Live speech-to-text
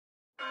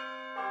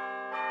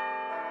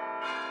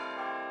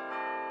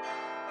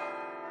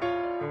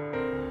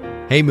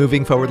Hey,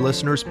 moving forward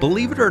listeners,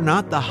 believe it or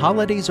not, the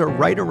holidays are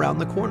right around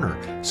the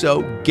corner.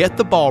 So get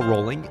the ball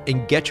rolling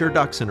and get your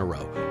ducks in a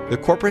row. The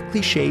Corporate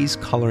Cliches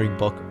coloring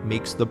book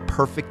makes the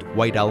perfect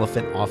white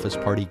elephant office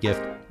party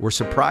gift or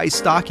surprise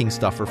stocking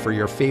stuffer for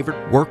your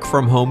favorite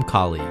work-from-home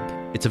colleague.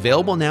 It's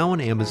available now on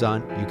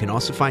Amazon. You can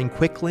also find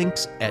quick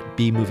links at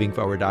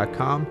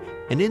bemovingforward.com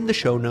and in the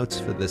show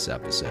notes for this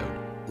episode.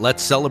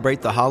 Let's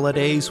celebrate the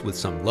holidays with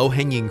some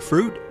low-hanging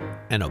fruit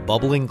and a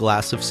bubbling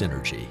glass of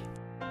synergy.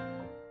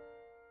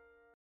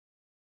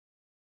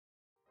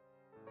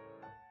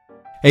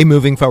 Hey,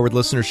 moving forward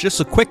listeners, just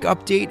a quick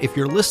update. If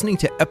you're listening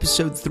to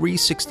episode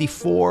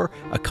 364,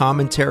 a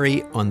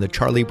commentary on the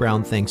Charlie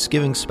Brown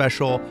Thanksgiving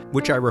special,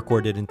 which I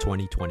recorded in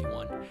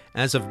 2021.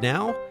 As of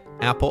now,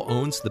 Apple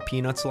owns the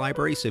Peanuts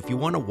library, so if you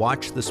want to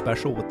watch the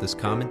special with this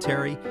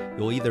commentary,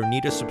 you'll either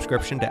need a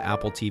subscription to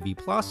Apple TV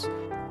Plus,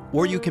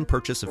 or you can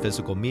purchase a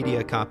physical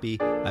media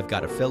copy. I've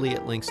got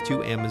affiliate links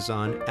to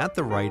Amazon at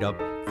the write-up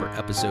for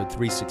episode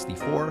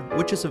 364,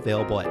 which is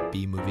available at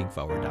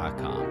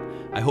bemovingforward.com.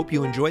 I hope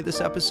you enjoy this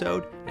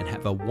episode and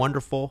have a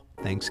wonderful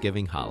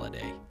Thanksgiving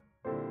holiday.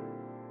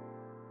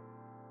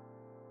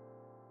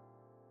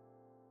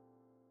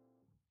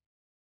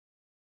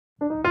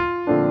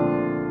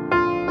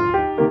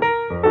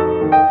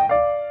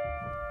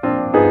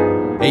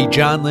 Hey,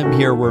 John Lim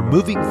here. We're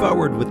moving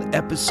forward with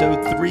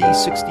episode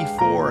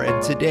 364,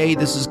 and today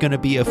this is going to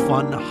be a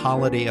fun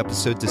holiday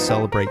episode to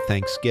celebrate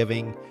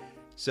Thanksgiving.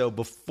 So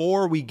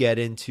before we get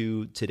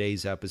into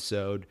today's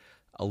episode,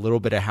 a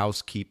little bit of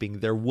housekeeping.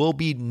 There will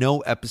be no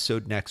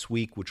episode next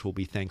week, which will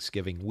be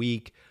Thanksgiving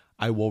week.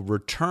 I will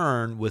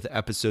return with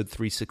episode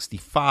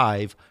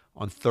 365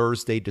 on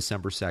Thursday,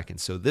 December 2nd.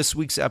 So this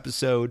week's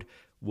episode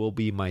will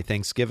be my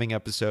Thanksgiving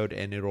episode,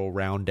 and it'll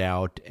round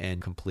out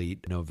and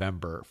complete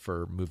November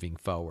for moving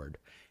forward.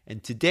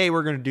 And today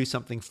we're going to do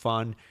something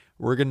fun.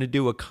 We're going to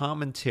do a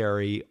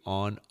commentary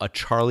on a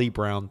Charlie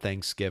Brown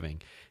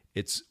Thanksgiving.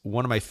 It's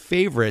one of my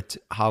favorite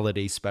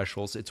holiday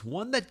specials. It's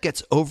one that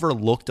gets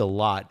overlooked a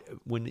lot.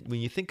 When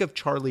you think of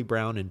Charlie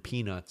Brown and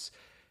Peanuts,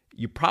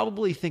 you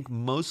probably think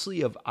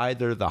mostly of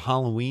either the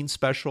Halloween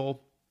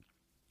special,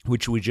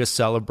 which we just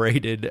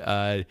celebrated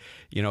a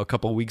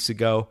couple of weeks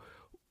ago,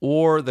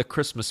 or the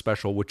Christmas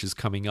special, which is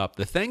coming up.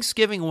 The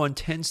Thanksgiving one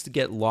tends to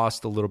get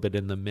lost a little bit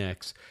in the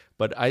mix,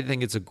 but I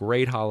think it's a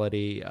great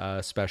holiday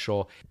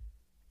special.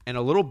 And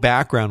a little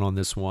background on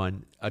this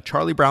one, a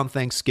Charlie Brown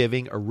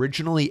Thanksgiving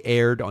originally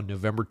aired on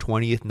November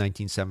 20th,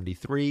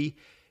 1973.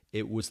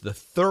 It was the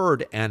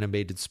third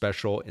animated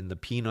special in the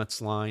Peanuts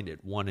line.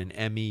 It won an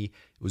Emmy. It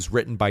was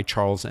written by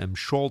Charles M.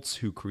 Schulz,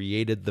 who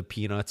created the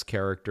Peanuts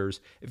characters.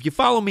 If you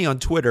follow me on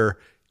Twitter,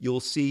 you'll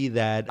see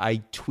that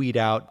I tweet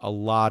out a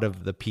lot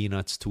of the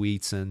Peanuts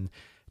tweets and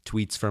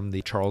tweets from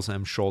the Charles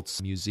M.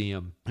 Schulz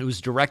Museum. It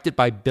was directed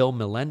by Bill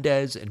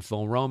Melendez and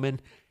Phil Roman.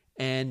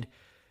 And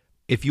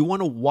if you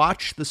want to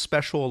watch the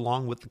special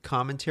along with the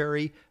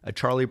commentary, a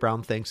Charlie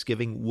Brown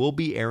Thanksgiving will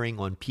be airing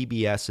on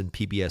PBS and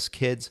PBS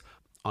Kids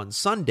on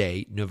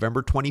Sunday,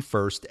 November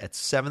 21st at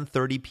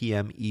 7:30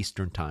 p.m.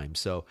 Eastern Time.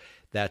 So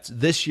that's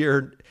this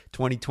year,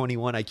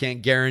 2021. I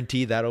can't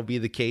guarantee that'll be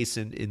the case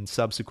in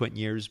subsequent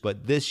years,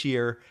 but this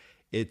year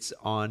it's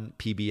on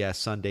PBS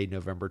Sunday,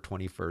 November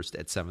 21st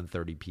at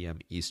 7:30 p.m.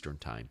 Eastern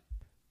Time.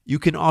 You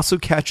can also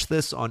catch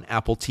this on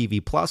Apple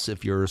TV Plus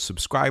if you're a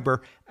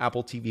subscriber.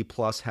 Apple TV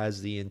Plus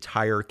has the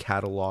entire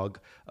catalog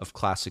of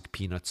classic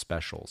Peanuts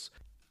specials.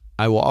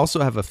 I will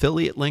also have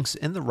affiliate links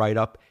in the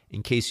write-up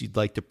in case you'd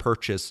like to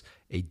purchase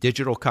a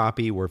digital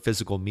copy or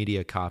physical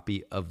media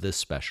copy of this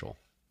special.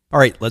 All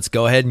right, let's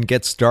go ahead and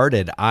get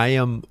started. I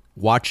am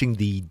watching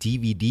the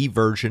DVD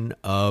version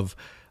of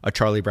A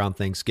Charlie Brown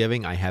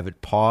Thanksgiving. I have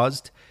it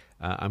paused.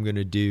 I'm going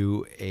to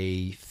do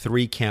a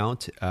 3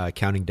 count,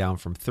 counting down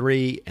from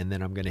 3, and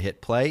then I'm going to hit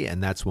play,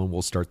 and that's when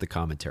we'll start the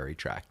commentary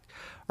track.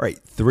 All right,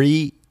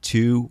 3,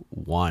 2,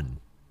 1.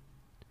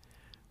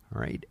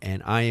 All right,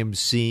 and I am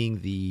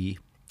seeing the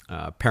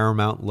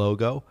Paramount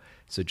logo,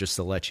 so just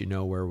to let you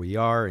know where we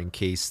are in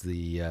case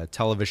the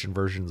television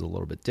version is a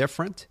little bit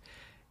different.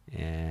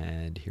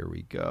 And here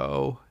we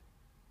go.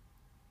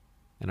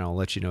 And I'll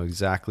let you know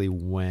exactly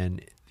when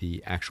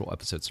the actual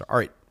episodes start. All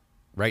right,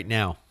 right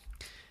now.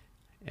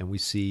 And we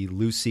see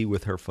Lucy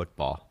with her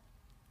football.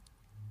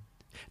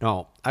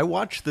 Now, I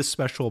watch this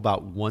special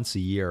about once a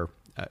year.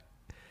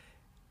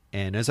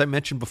 And as I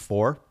mentioned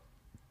before,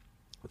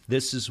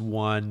 this is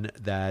one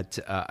that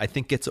I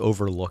think gets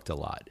overlooked a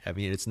lot. I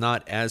mean, it's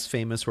not as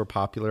famous or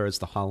popular as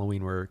the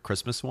Halloween or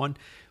Christmas one,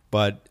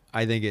 but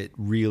I think it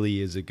really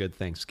is a good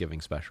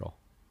Thanksgiving special.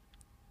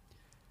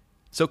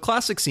 So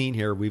classic scene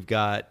here, we've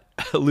got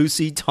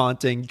Lucy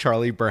taunting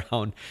Charlie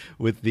Brown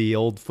with the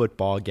old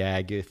football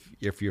gag.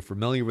 If you're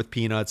familiar with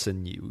Peanuts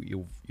and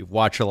you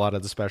watch a lot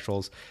of the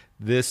specials,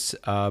 this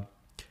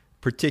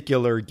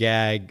particular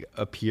gag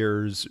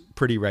appears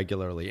pretty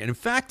regularly. And in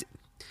fact,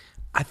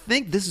 I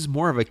think this is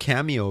more of a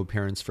cameo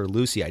appearance for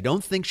Lucy. I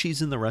don't think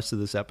she's in the rest of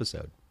this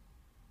episode.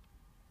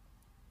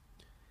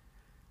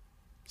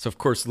 So, of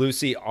course,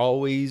 Lucy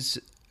always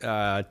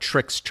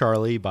tricks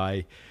Charlie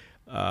by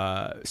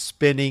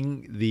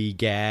spinning the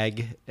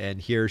gag. And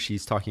here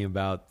she's talking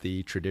about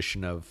the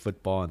tradition of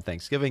football and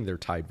Thanksgiving. They're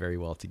tied very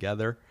well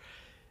together.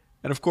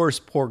 And of course,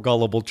 poor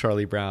gullible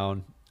Charlie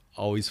Brown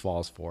always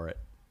falls for it.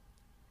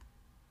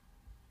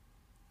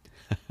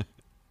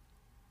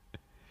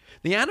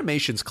 The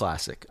animation's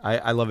classic.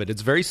 I love it.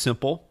 It's very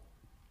simple.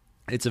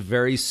 It's a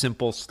very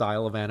simple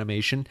style of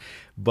animation,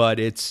 but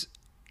it's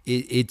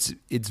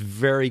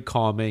very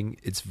calming.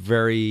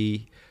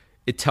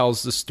 It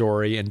tells the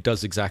story and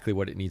does exactly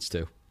what it needs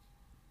to.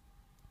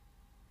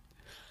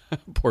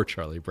 Poor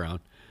Charlie Brown.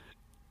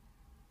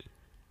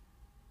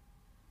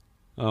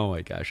 Oh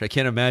my gosh. I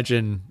can't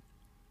imagine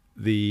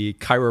the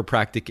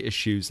chiropractic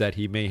issues that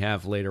he may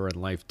have later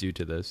in life due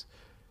to this.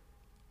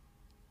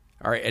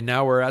 All right, and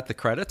now we're at the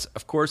credits.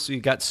 Of course, we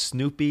got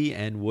Snoopy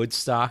and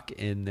Woodstock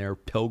in their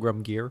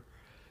pilgrim gear.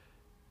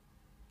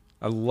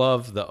 I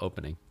love the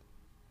opening.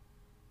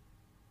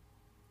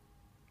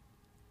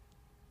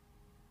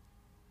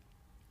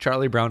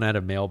 Charlie Brown had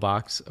a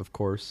mailbox, of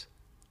course.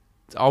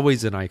 It's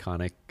always an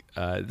iconic.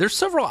 There's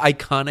several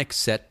iconic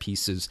set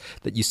pieces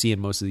that you see in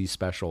most of these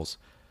specials.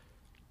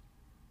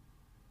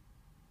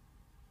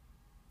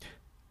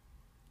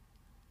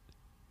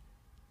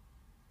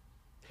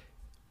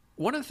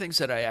 One of the things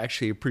that I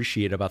actually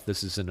appreciate about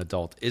this as an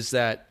adult is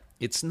that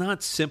it's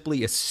not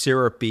simply a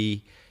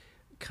syrupy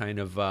kind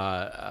of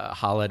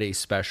holiday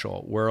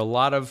special, where a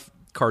lot of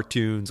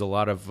cartoons, a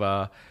lot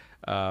of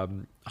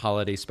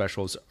holiday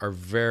specials are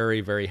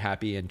very, very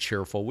happy and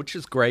cheerful, which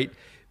is great.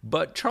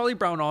 But Charlie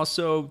Brown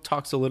also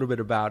talks a little bit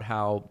about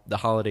how the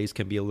holidays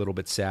can be a little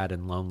bit sad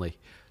and lonely.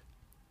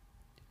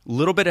 A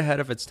little bit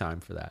ahead of its time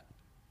for that.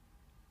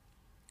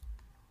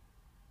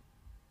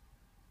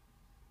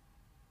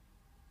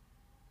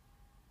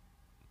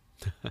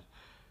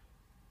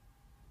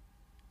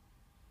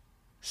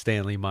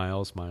 Stanley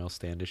Miles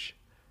Standish.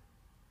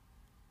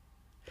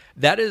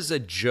 That is a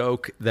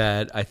joke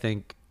that I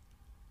think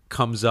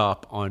comes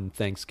up on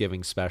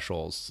Thanksgiving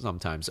specials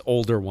sometimes,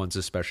 older ones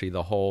especially,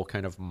 the whole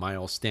kind of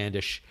Miles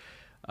Standish.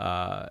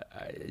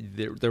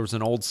 There was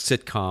an old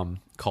sitcom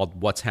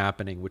called What's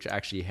Happening, which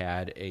actually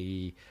had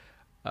a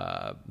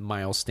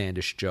Miles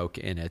Standish joke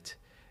in it.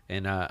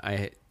 And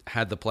I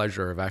had the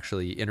pleasure of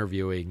actually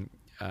interviewing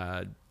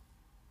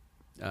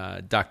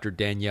Dr.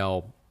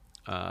 Danielle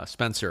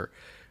Spencer,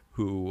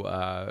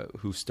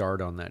 who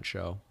starred on that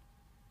show.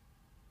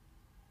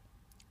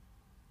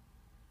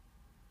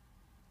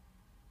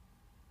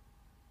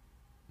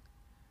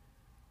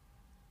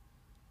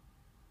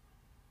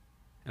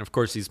 And of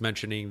course, he's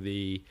mentioning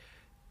the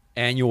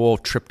annual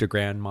trip to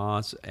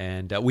Grandma's,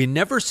 and we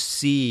never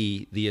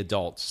see the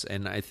adults.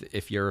 And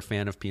if you're a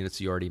fan of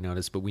Peanuts, you already know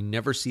this, but we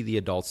never see the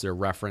adults. They're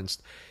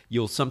referenced.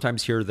 You'll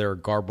sometimes hear their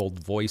garbled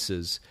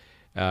voices,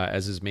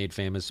 as is made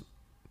famous.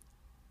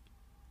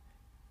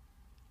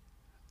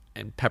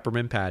 And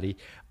Peppermint Patty.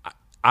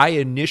 I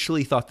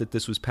initially thought that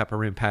this was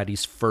Peppermint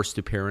Patty's first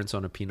appearance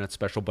on a Peanut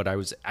special, but I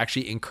was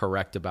actually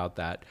incorrect about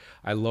that.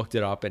 I looked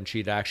it up, and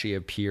she'd actually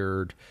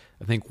appeared,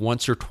 I think,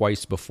 once or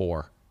twice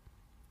before.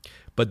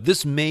 But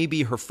this may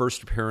be her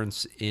first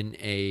appearance in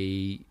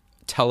a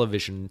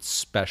television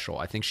special.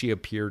 I think she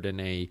appeared in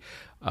a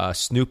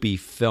Snoopy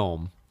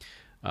film,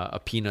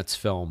 a Peanuts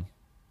film.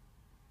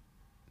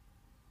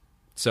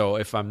 So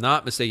if I'm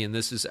not mistaken,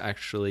 this is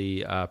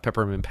actually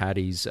Peppermint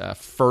Patty's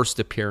first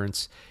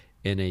appearance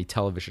in a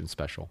television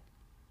special.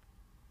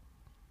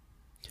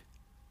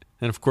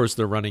 And of course,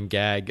 the running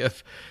gag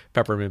of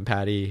Peppermint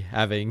Patty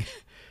having,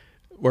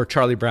 or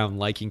Charlie Brown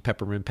liking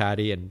Peppermint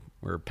Patty, and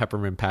or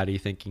Peppermint Patty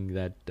thinking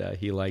that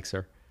he likes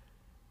her.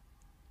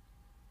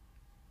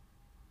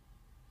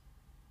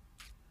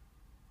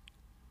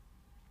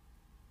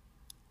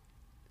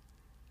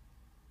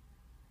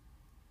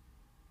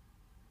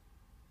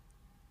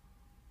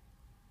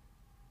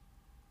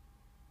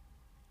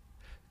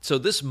 So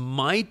this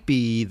might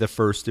be the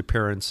first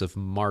appearance of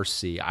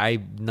Marcy.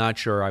 I'm not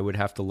sure. I would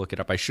have to look it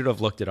up. I should have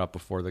looked it up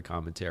before the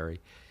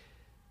commentary.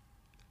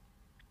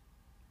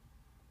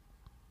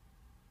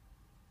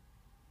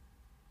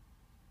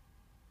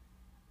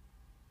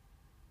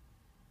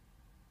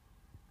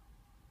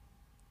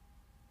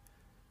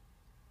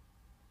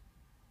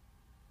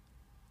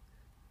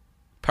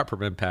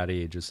 Peppermint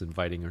Patty just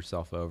inviting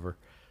herself over.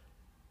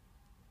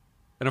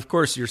 And of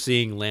course, you're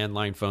seeing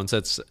landline phones.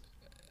 That's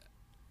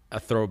a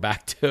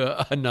throwback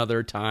to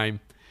another time.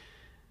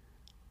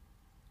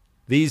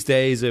 These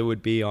days, it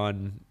would be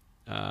on,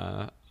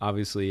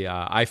 obviously,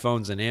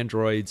 iPhones and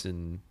Androids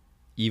and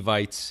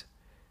Evites.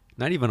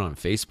 Not even on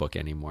Facebook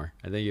anymore.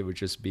 I think it would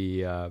just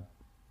be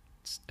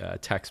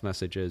text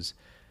messages.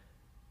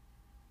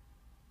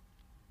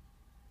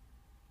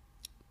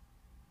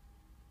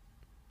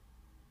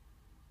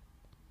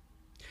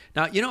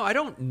 Now, I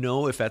don't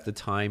know if at the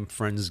time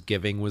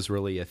Friendsgiving was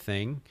really a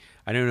thing.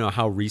 I don't know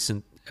how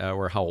recent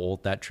or how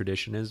old that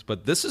tradition is,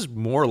 but this is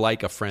more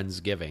like a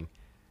Friendsgiving.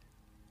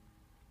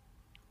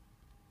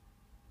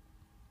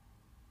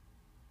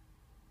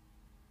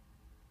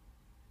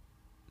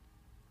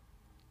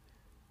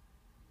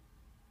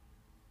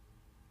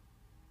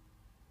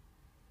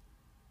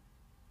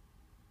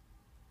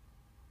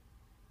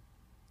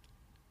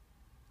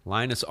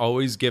 Linus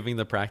always giving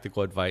the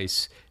practical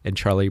advice, and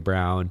Charlie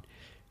Brown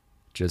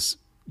just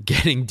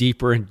getting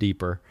deeper and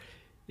deeper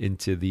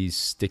into these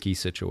sticky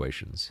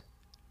situations.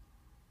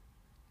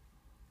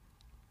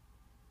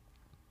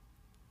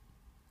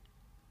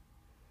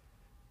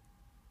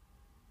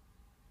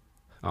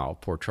 Oh,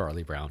 poor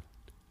Charlie Brown.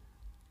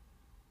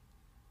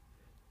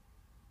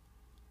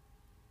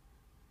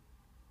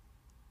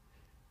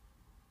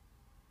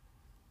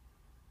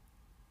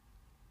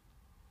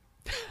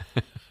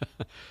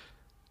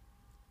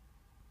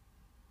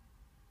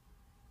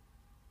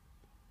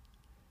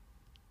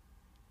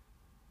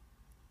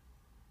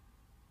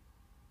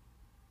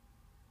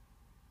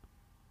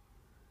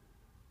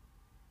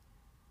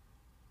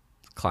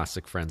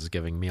 Classic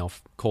Friendsgiving meal,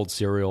 cold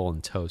cereal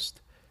and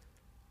toast.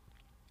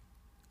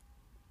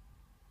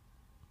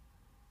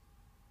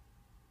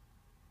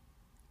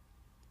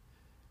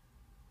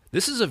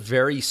 This is a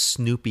very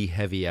Snoopy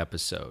heavy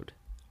episode.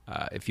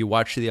 If you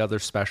watch the other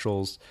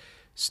specials,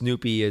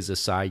 Snoopy is a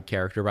side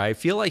character, but I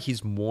feel like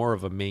he's more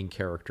of a main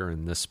character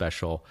in this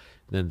special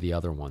than the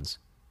other ones.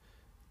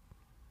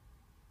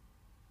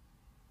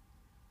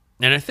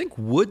 And I think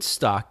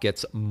Woodstock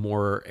gets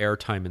more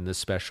airtime in this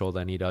special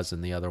than he does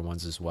in the other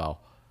ones as well.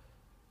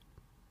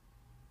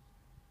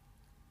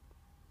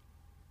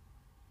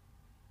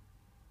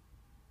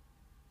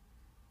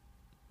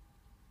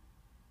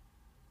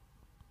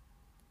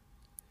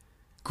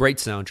 Great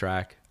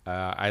soundtrack.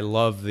 I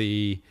love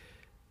the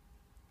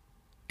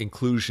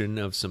inclusion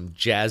of some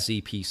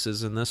jazzy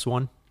pieces in this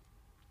one.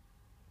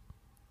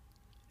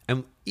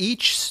 And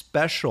each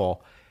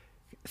special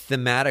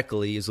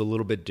thematically is a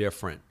little bit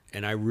different.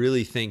 And I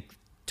really think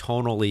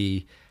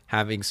tonally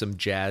having some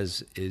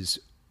jazz is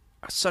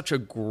such a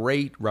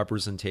great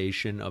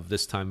representation of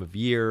this time of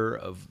year,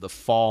 of the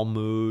fall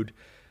mood,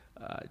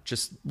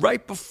 just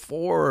right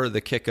before the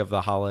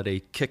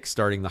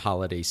kick-starting the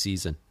holiday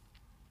season.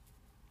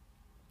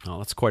 Oh,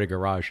 that's quite a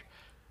garage.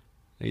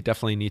 They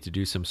definitely need to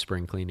do some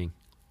spring cleaning.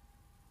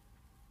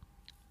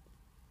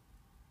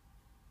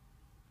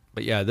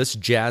 But yeah, this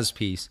jazz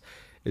piece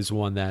is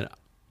one that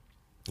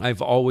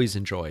I've always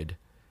enjoyed.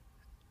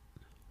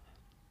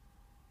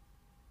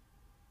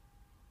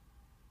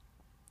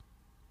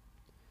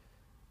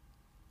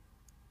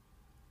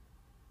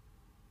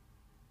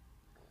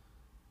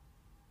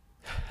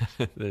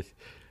 Of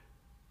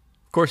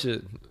course,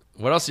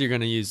 what else are you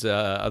going to use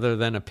other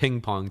than a ping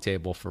pong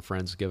table for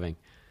Friendsgiving?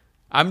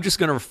 I'm just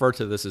going to refer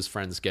to this as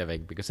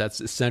Friendsgiving because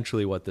that's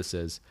essentially what this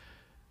is.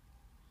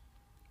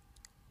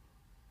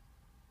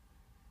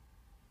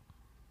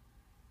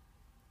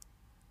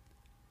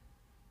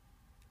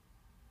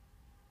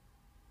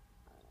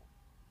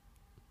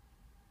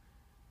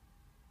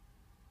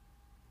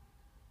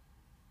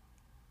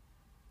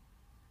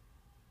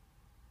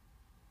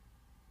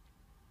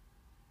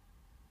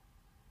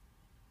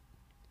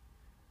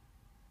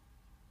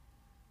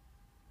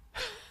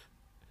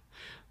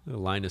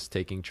 Linus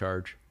taking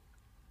charge.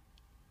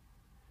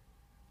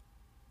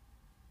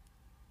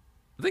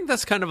 I think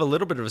that's kind of a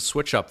little bit of a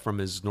switch up from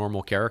his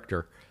normal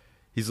character.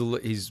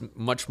 He's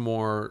much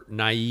more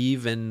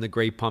naive in the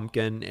Great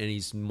Pumpkin, and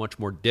he's much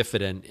more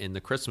diffident in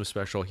the Christmas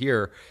special.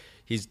 Here,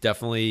 he's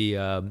definitely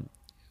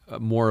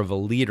more of a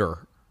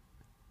leader.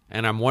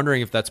 And I'm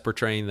wondering if that's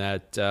portraying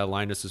that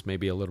Linus is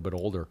maybe a little bit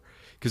older.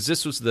 Because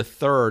this was the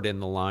third in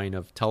the line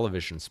of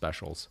television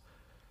specials.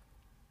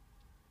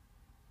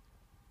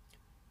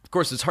 Of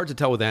course, it's hard to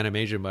tell with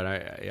animation, but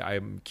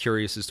I'm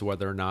curious as to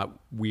whether or not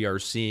we are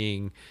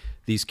seeing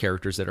these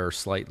characters that are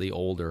slightly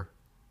older.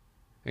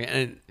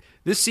 And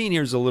this scene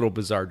here is a little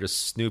bizarre,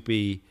 just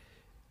Snoopy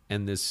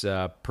and this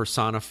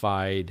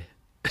personified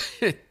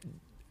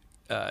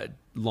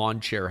lawn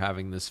chair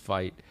having this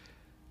fight.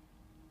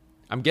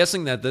 I'm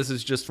guessing that this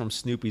is just from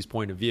Snoopy's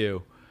point of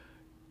view.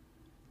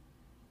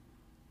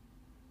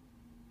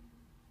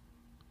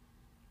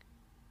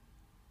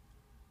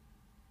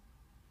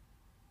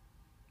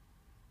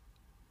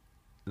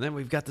 And then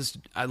we've got this.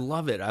 I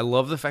love it. I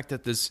love the fact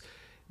that this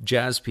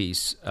jazz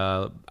piece,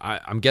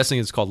 I'm guessing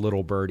it's called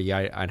Little Birdie.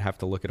 I'd have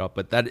to look it up.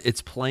 But that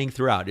it's playing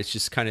throughout. It's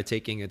just kind of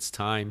taking its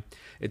time.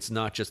 It's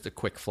not just a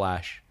quick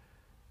flash.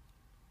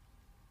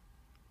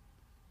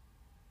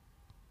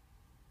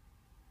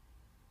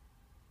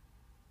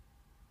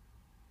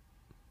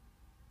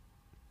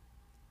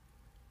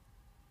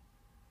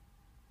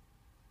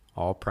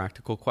 All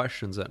practical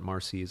questions that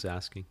Marcy is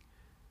asking.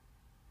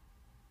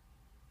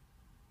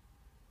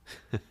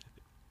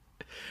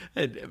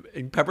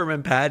 And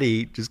Peppermint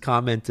Patty just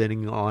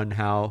commenting on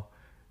how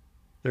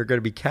they're going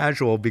to be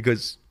casual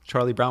because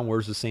Charlie Brown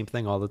wears the same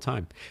thing all the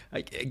time.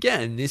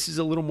 Again, this is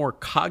a little more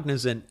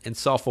cognizant and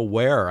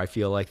self-aware, I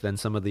feel like, than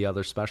some of the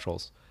other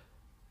specials.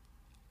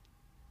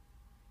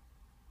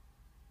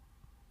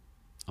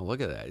 Oh,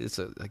 look at that. It's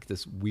like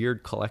this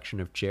weird collection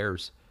of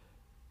chairs.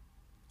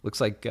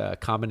 Looks like a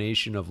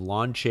combination of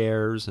lawn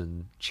chairs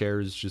and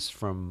chairs just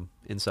from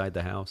inside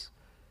the house.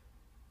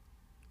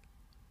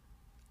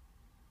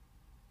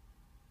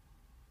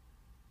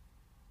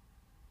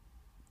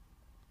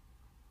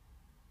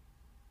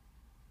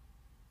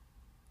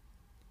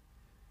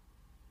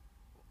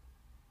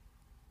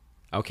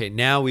 Okay,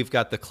 now we've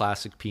got the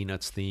classic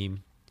Peanuts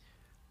theme,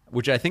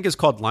 which I think is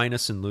called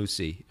Linus and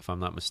Lucy, if I'm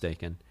not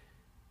mistaken.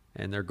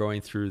 And they're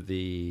going through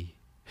the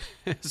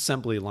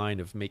assembly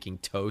line of making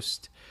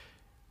toast.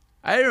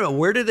 I don't know,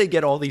 where did they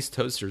get all these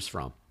toasters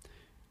from?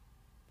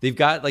 They've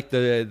got like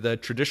the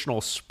traditional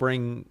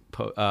spring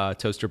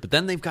toaster, but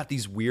then they've got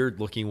these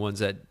weird looking ones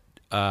that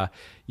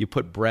you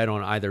put bread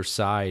on either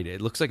side. It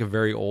looks like a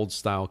very old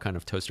style kind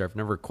of toaster. I've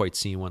never quite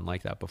seen one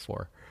like that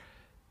before.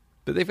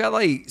 But they've got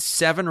like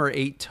 7 or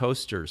 8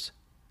 toasters.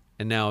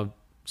 And now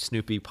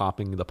Snoopy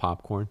popping the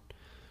popcorn.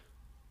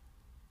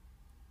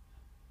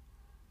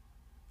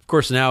 Of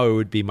course, now it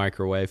would be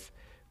microwave,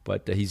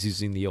 but he's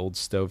using the old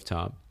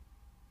stovetop.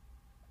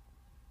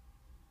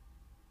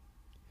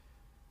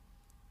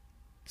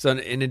 So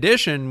in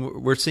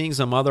addition, we're seeing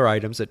some other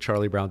items that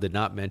Charlie Brown did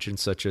not mention,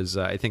 such as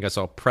I think I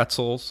saw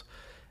pretzels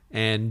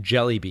and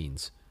jelly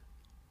beans.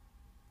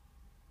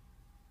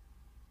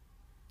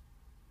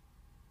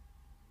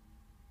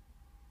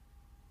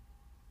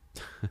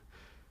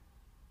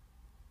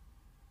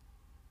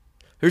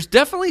 There's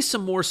definitely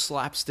some more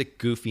slapstick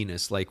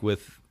goofiness, like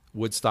with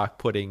Woodstock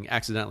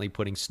accidentally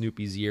putting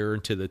Snoopy's ear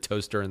into the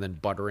toaster and then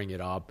buttering it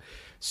up.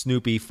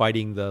 Snoopy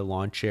fighting the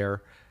lawn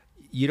chair.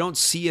 You don't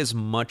see as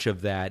much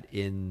of that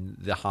in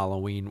the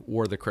Halloween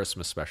or the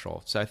Christmas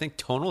special. So I think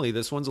tonally,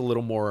 this one's a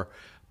little more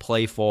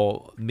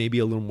playful, maybe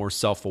a little more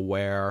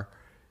self-aware.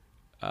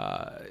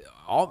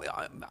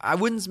 I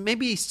wouldn't,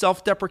 maybe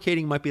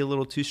self-deprecating might be a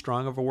little too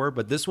strong of a word,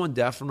 but this one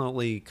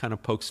definitely kind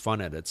of pokes fun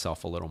at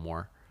itself a little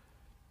more.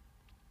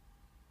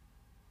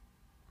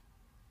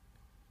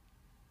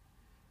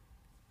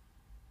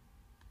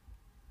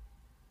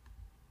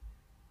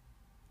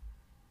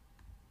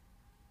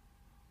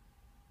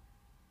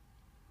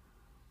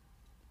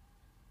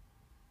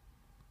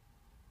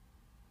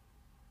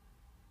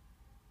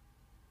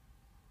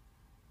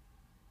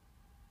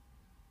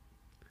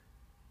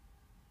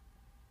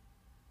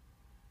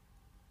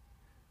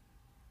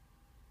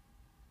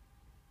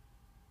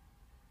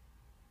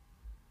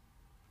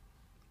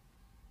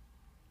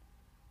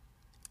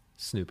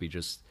 Snoopy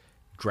just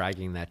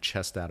dragging that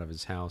chest out of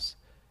his house.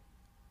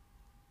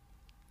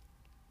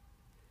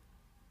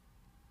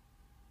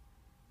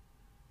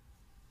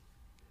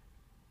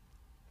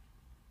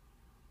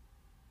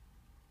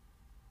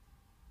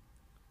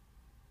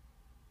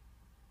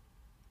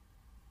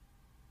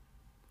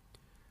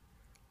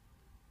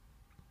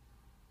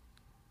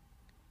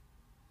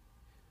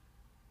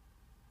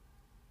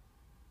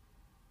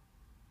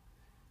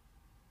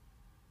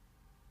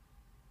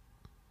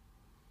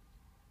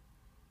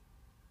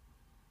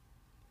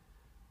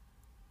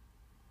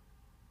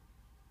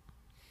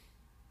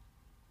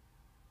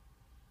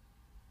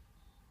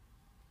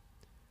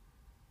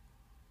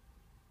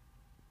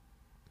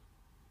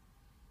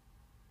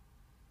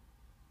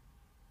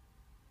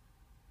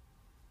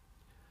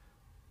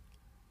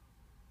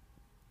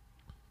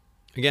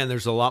 Again,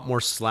 there's a lot more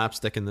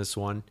slapstick in this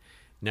one.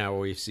 Now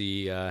we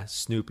see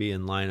Snoopy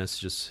and Linus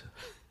just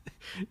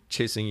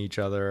chasing each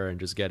other and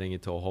just getting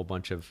into a whole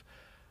bunch of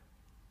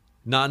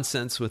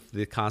nonsense with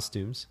the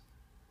costumes.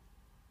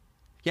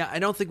 Yeah, I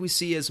don't think we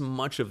see as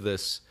much of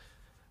this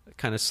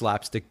kind of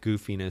slapstick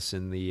goofiness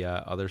in the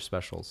other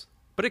specials.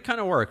 But it kind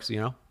of works,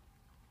 you know?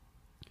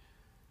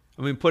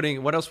 I mean,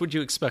 what else would you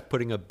expect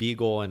putting a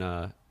beagle and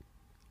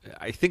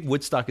I think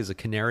Woodstock is a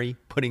canary,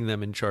 putting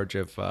them in charge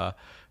of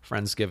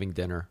Friendsgiving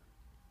dinner.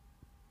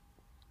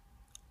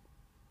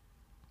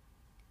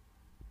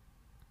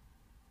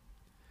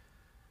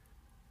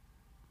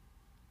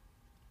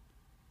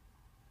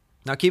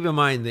 Now, keep in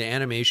mind, the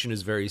animation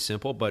is very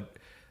simple, but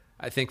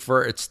I think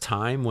for its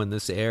time when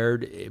this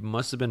aired, it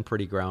must have been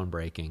pretty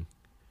groundbreaking.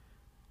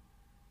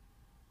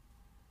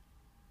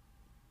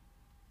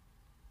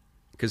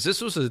 Because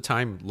this was a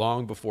time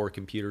long before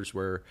computers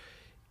where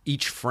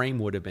each frame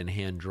would have been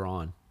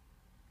hand-drawn.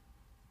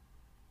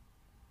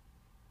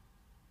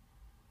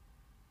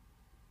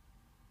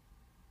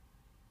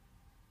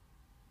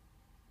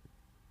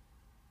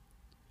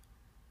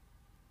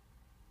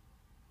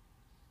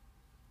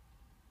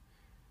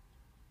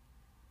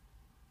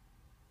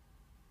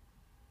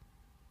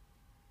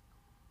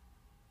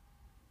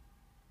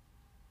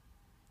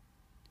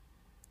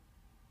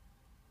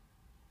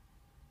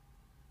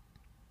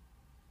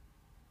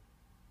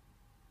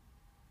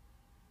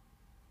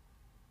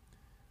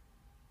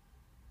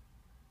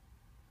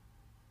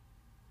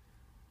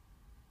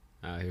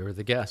 Here are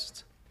the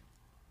guests.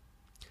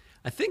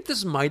 I think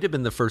this might have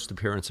been the first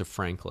appearance of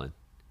Franklin.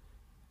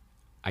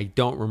 I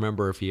don't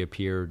remember if he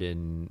appeared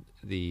in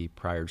the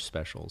prior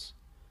specials.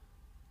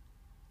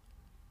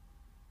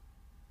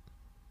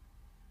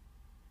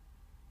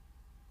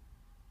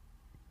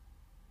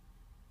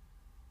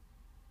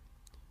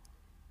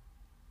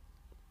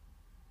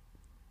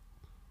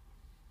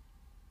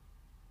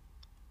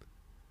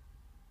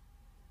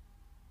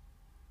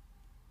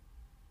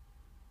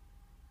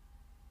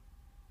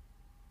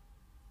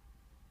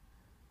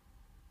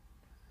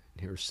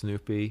 Here's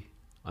Snoopy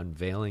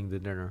unveiling the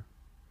dinner.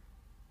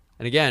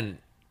 And again,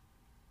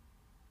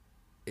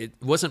 it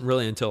wasn't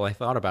really until I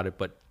thought about it,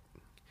 but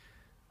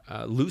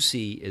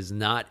Lucy is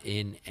not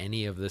in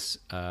any of this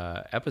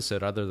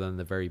episode other than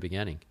the very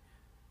beginning.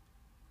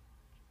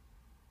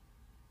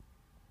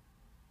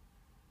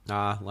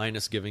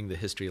 Linus giving the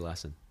history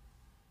lesson.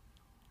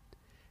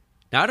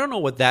 Now, I don't know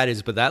what that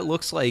is, but that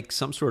looks like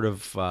some sort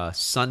of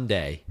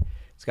sundae.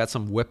 It's got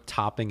some whipped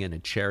topping and a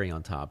cherry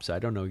on top, so I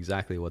don't know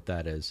exactly what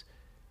that is.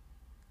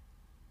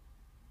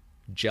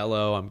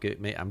 Jell-O,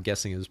 I'm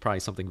guessing it was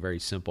probably something very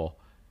simple.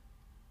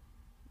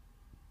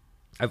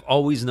 I've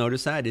always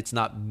noticed that it's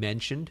not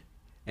mentioned,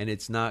 and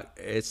it's not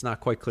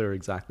quite clear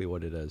exactly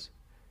what it is.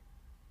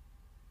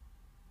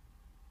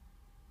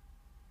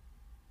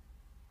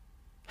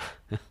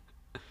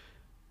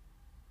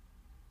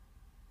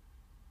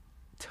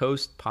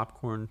 Toast,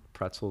 popcorn,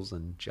 pretzels,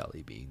 and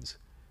jelly beans.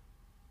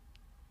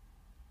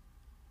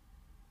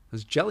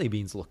 Those jelly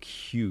beans look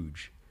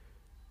huge.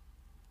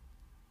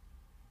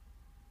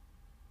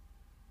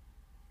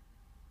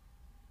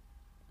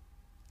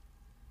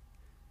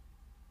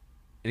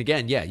 And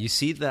again, yeah, you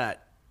see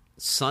that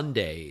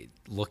sundae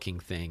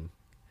looking thing.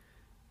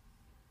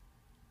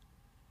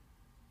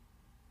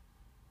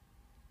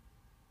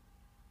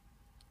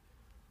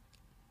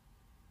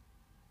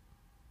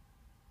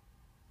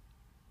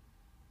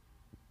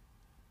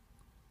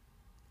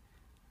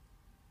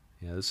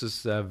 Yeah, this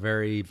is a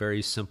very,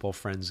 very simple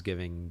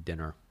Friendsgiving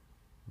dinner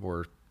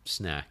or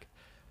snack.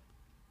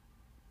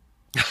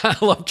 I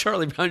love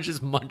Charlie Brown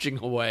just munching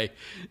away.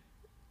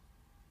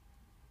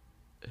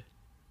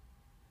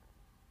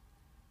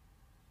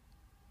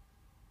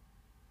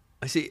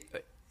 I see.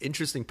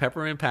 Interesting.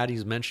 Peppermint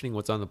Patty's mentioning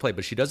what's on the plate,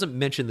 but she doesn't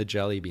mention the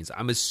jelly beans.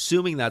 I'm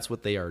assuming that's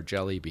what they are,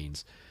 jelly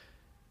beans.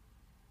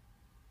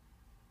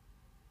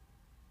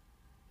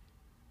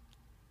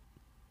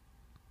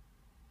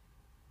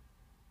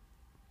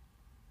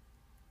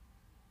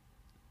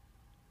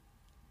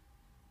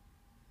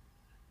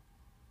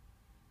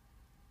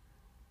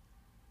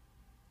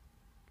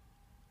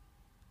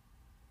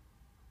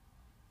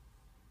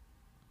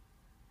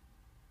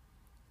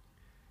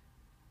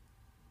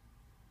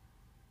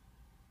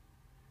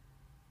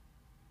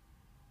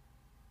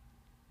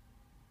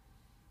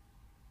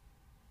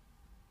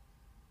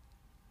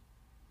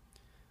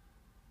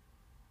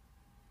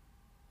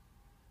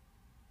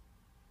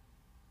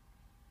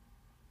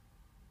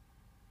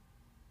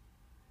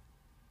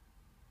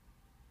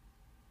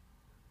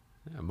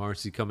 Yeah,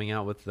 Marcy coming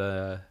out with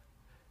the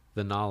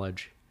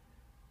knowledge.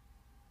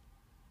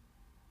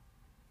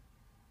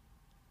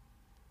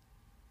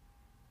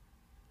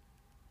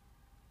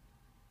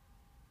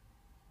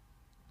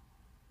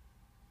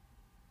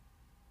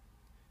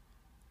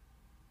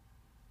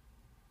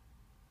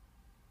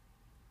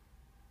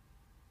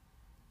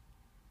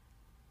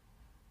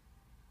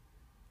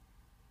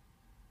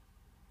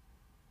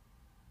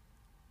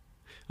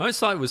 I always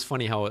thought it was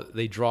funny how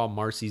they draw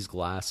Marcy's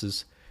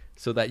glasses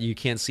so that you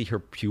can't see her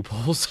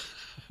pupils.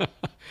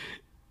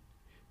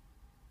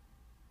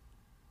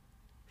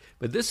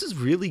 But this is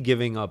really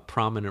giving a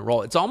prominent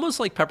role. It's almost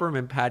like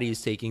Peppermint Patty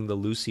is taking the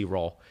Lucy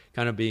role,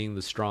 kind of being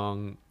the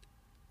strong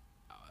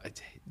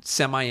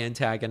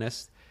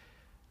semi-antagonist,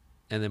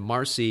 and then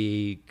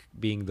Marcy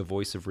being the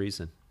voice of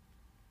reason.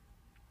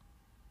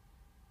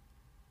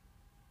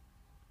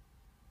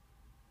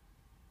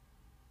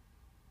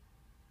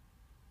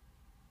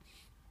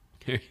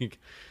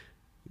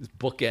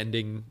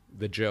 Bookending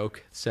the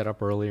joke set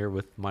up earlier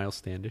with Miles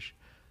Standish.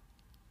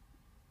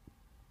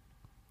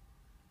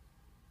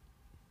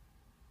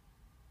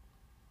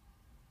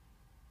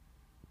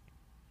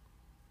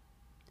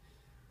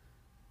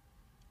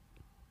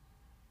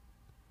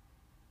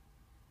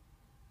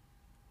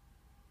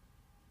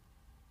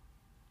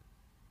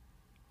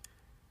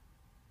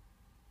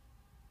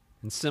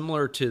 And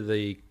similar to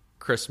the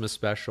Christmas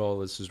special,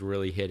 this is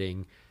really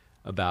hitting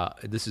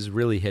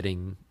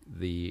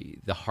the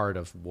heart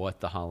of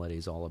what the holiday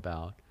is all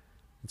about.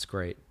 It's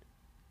great.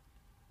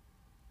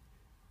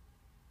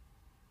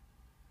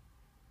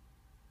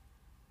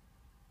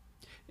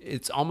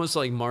 It's almost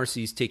like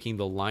Marcy's taking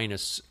the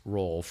Linus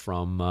role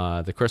from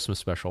the Christmas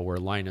special, where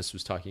Linus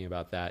was talking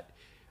about that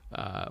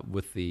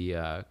with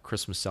the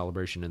Christmas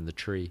celebration in the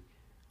tree.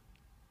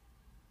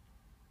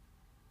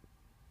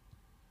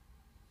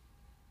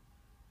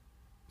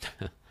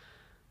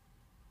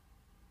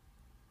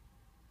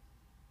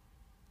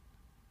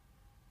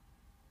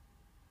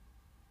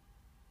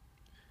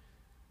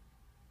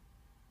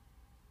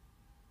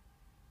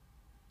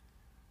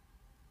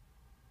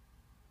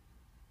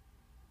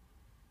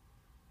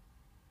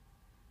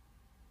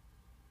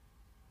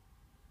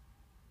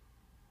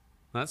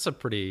 That's a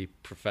pretty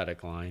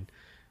prophetic line.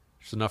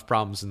 There's enough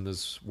problems in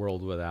this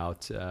world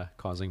without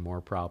causing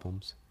more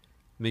problems.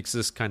 Makes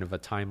this kind of a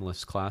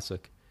timeless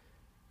classic.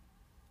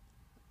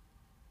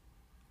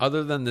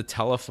 Other than the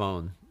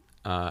telephone,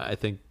 I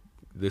think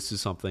this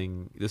is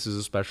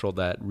a special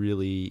that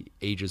really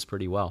ages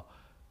pretty well.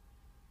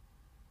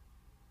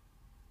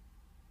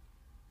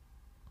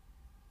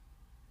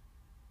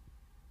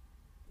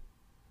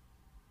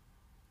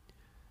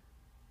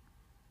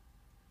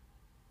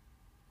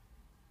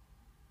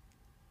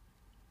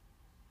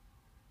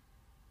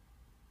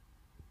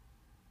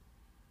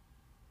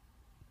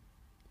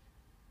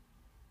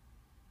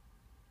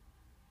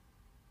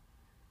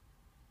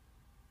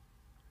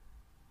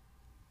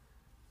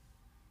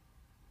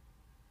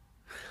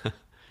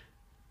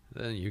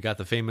 Then you got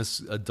the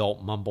famous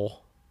adult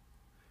mumble.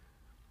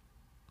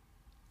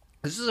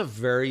 This is a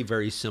very,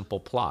 very simple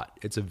plot.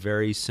 It's a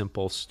very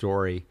simple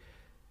story.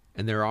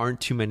 And there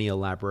aren't too many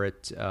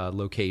elaborate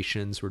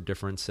locations or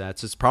different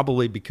sets. It's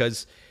probably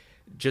because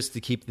just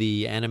to keep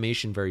the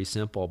animation very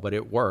simple, but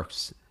it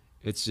works.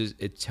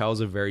 It tells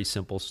a very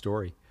simple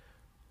story.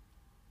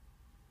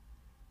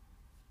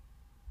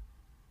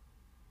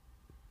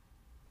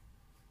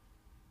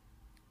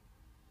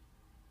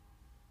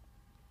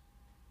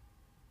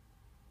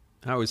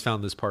 I always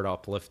found this part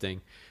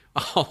uplifting.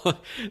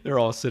 They're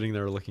all sitting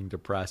there looking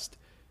depressed.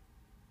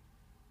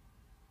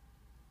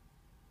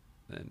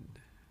 And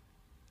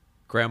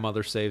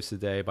grandmother saves the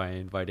day by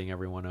inviting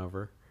everyone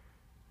over.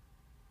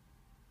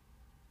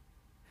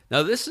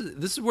 Now this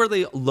is where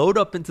they load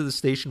up into the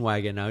station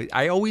wagon. Now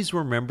I always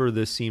remember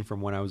this scene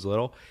from when I was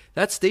little.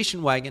 That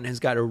station wagon has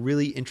got a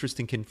really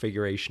interesting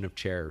configuration of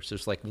chairs.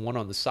 There's like one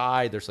on the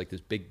side. There's like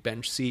this big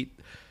bench seat.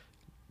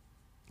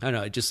 I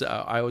don't know.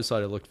 I always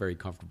thought it looked very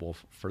comfortable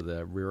for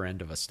the rear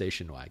end of a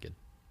station wagon.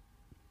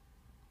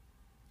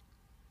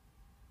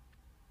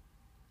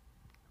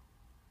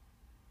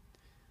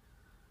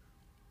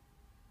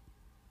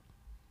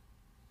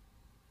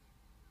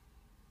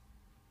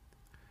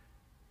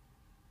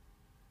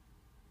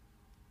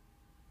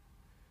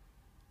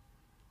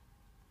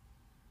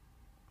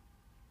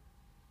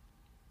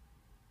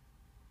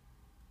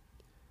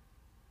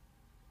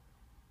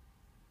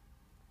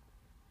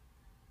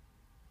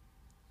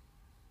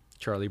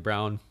 Charlie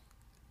Brown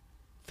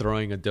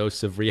throwing a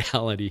dose of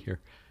reality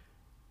here.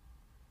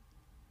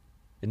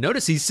 And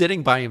notice he's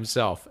sitting by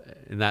himself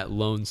in that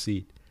lone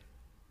seat.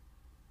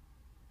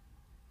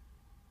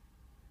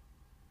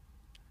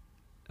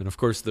 And of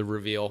course, the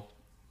reveal.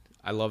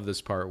 I love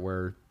this part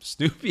where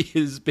Snoopy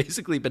has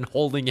basically been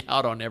holding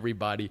out on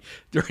everybody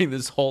during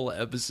this whole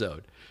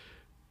episode.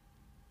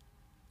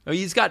 I mean,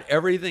 he's got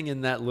everything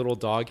in that little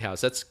doghouse.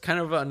 That's kind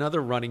of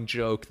another running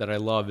joke that I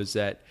love, is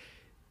that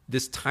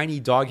this tiny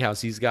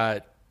doghouse, he's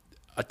got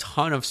a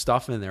ton of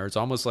stuff in there. It's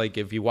almost like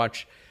if you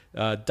watch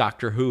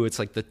Doctor Who, it's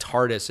like the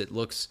TARDIS. It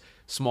looks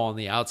small on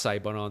the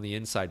outside, but on the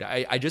inside.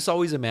 I just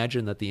always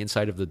imagine that the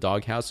inside of the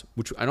doghouse,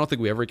 which I don't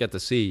think we ever get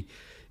to see,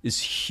 is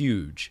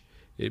huge.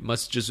 It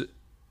must just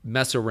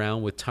mess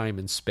around with time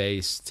and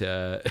space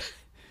to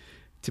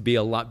be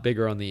a lot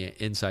bigger on the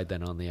inside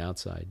than on the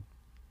outside.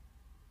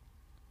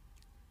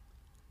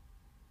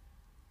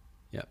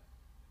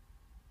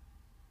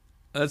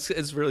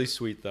 It's really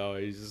sweet, though.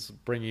 He's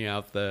just bringing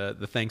out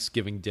the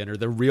Thanksgiving dinner,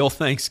 the real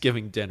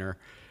Thanksgiving dinner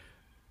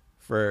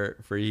for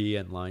he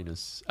and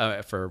Linus,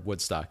 for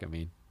Woodstock. I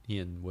mean, he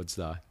and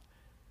Woodstock.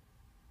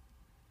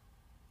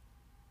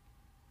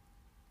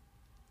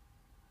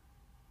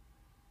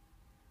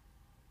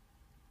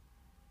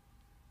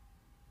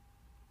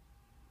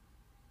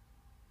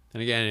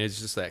 And again,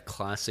 it's just that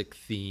classic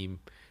theme,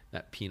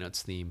 that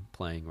Peanuts theme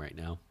playing right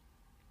now.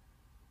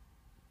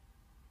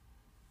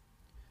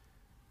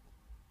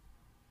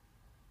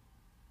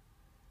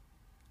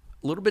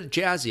 A little bit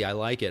jazzy. I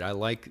like it. I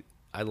like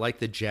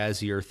the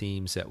jazzier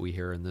themes that we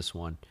hear in this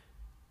one.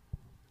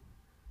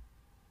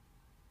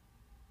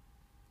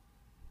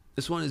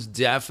 This one is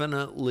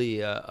definitely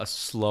a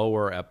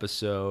slower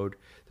episode.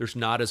 There's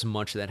not as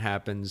much that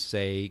happens,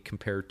 say,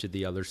 compared to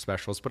the other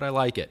specials, but I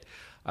like it.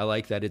 I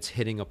like that it's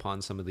hitting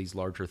upon some of these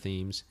larger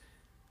themes.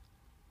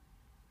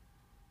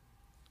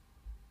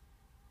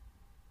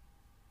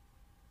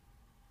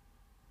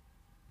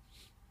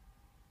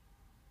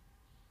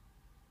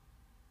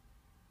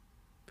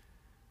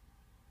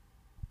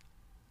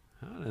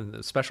 And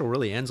the special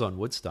really ends on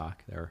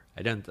Woodstock there.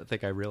 I didn't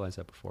think I realized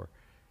that before.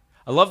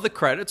 I love the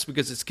credits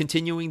because it's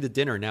continuing the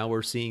dinner. Now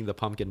we're seeing the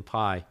pumpkin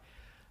pie.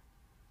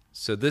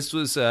 So this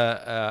was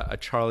a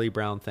Charlie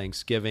Brown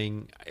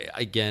Thanksgiving.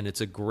 Again, it's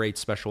a great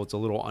special. It's a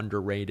little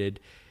underrated,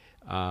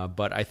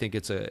 but I think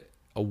it's a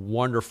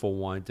wonderful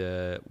one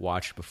to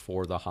watch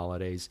before the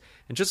holidays.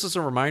 And just as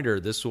a reminder,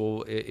 this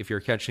will, if you're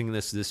catching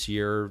this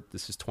year,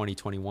 this is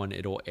 2021,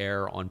 it'll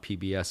air on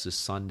PBS this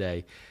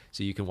Sunday,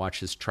 so you can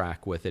watch this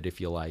track with it if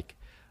you like.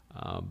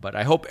 But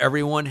I hope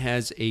everyone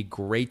has a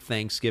great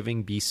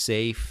Thanksgiving. Be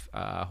safe.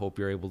 I hope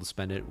you're able to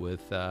spend it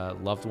with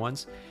loved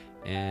ones.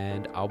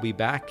 And I'll be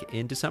back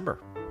in December.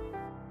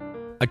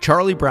 A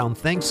Charlie Brown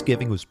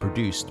Thanksgiving was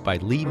produced by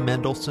Lee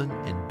Mendelson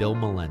and Bill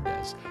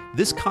Melendez.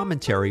 This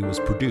commentary was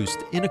produced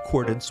in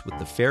accordance with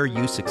the fair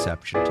use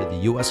exception to the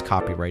U.S.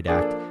 Copyright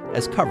Act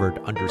as covered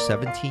under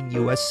 17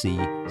 U.S.C.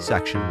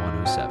 Section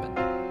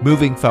 107.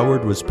 Moving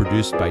Forward was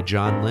produced by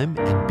John Lim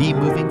and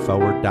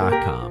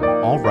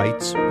BeMovingForward.com. All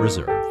rights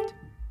reserved.